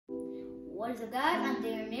What is up, guys? I'm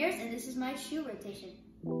Daniel Ramirez, and this is my shoe rotation.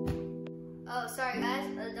 Oh, sorry guys,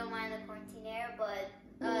 don't mind the quarantine air, but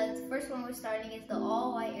the first one we're starting is the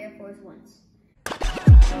all-white Air Force Ones.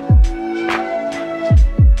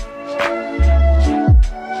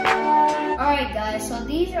 Alright guys, so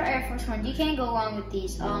these are Air Force Ones. You can't go wrong with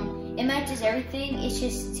these. It matches everything. It's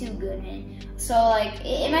just too good, man. So like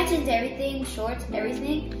it matches everything, shorts,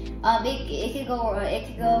 everything. It could go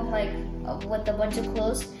like with a bunch of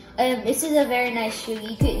clothes. This is a very nice shoe.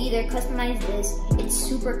 You could either customize this. It's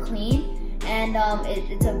super clean, and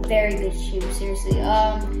it's a very good shoe. Seriously.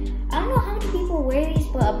 I don't know how many people wear these,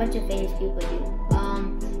 but a bunch of famous people do.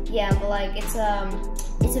 Yeah, but like it's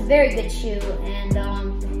a very good shoe, and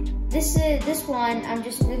this one I'm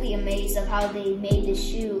just really amazed of how they made this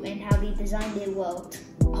shoe and how they designed it well.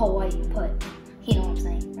 Hawaii put, you know what I'm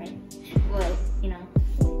saying, right? But you know,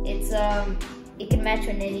 it's it can match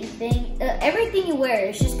with anything. Everything you wear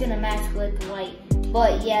is just gonna match with white.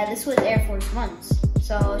 But yeah, this was Air Force Ones.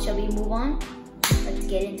 So shall we move on? Let's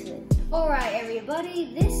get into it. Alright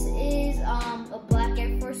everybody, this is a black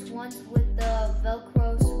Air Force Ones with the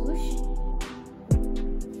Velcro swoosh.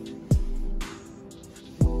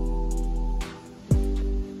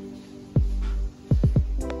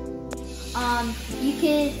 You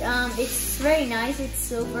can, it's very nice, it's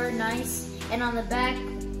silver, nice, and on the back,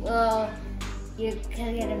 you're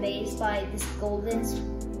gonna get amazed by this golden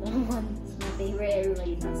one. It's my favorite,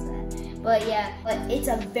 everybody knows that. But yeah, but it's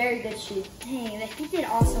a very good shoe. Dang, he did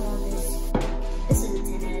awesome on this. This is a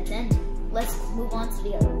 10 out of 10. Let's move on to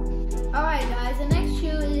the other one. Alright guys, the next shoe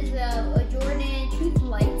is a Jordan Truth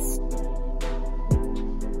Lights.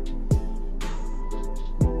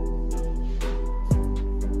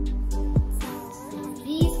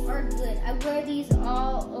 I wear these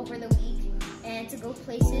all over the week and to go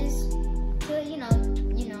places, to you know,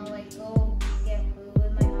 like go get food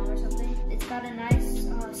with my mom or something. It's got a nice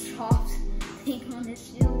soft thing on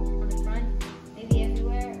this shoe on the front, maybe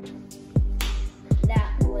everywhere.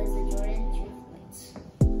 That was the Jordan Truth Lights.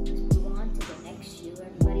 Let's move on to the next shoe,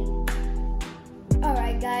 everybody.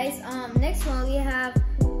 Alright guys, next one we have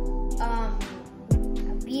a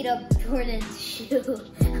beat up Jordan shoe.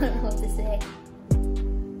 I don't know what to say.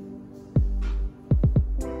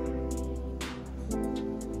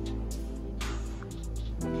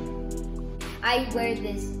 I wear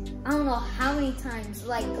this, I don't know how many times,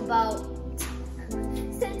 like about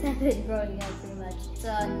since I've been growing up pretty much. It's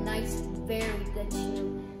a nice, very good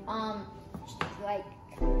shoe. Like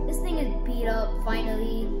this thing is beat up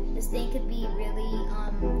finally. This thing could be really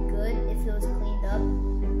good if it was cleaned up.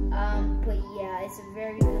 But yeah, it's a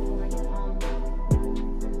very good one.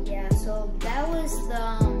 Yeah, so that was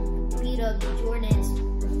the beat up Jordans.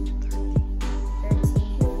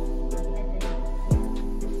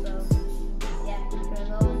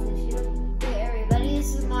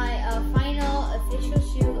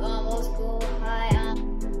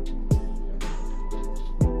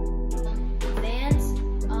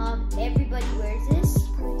 Everybody wears this.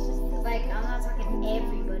 Like, I'm not talking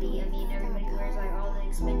everybody. I mean, everybody wears like all the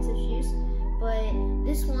expensive shoes. But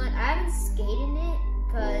this one, I haven't skated in it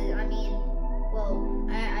because I mean, well,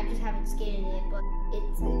 I just haven't skated in it, but it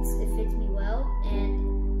fits me well,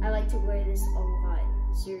 and I like to wear this a lot.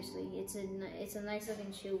 Seriously, it's a nice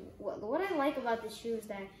looking shoe. What I like about this shoe is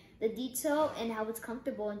that the detail and how it's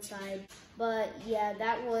comfortable inside. But yeah,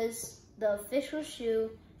 that was the official shoe.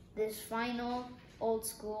 This final old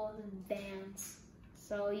school Vans.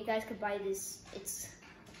 So you guys could buy this. It's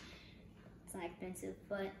not expensive,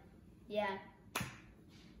 but yeah.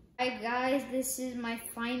 Alright guys, this is my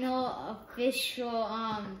final official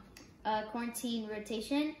quarantine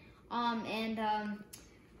rotation.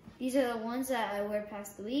 These are the ones that I wear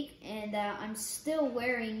past the week, and I'm still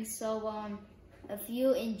wearing. So if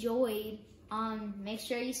you enjoyed, make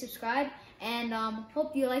sure you subscribe, and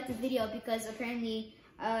hope you liked the video, because apparently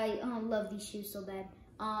I love these shoes so bad.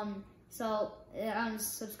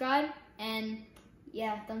 Subscribe, and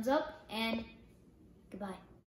yeah, thumbs up, and goodbye.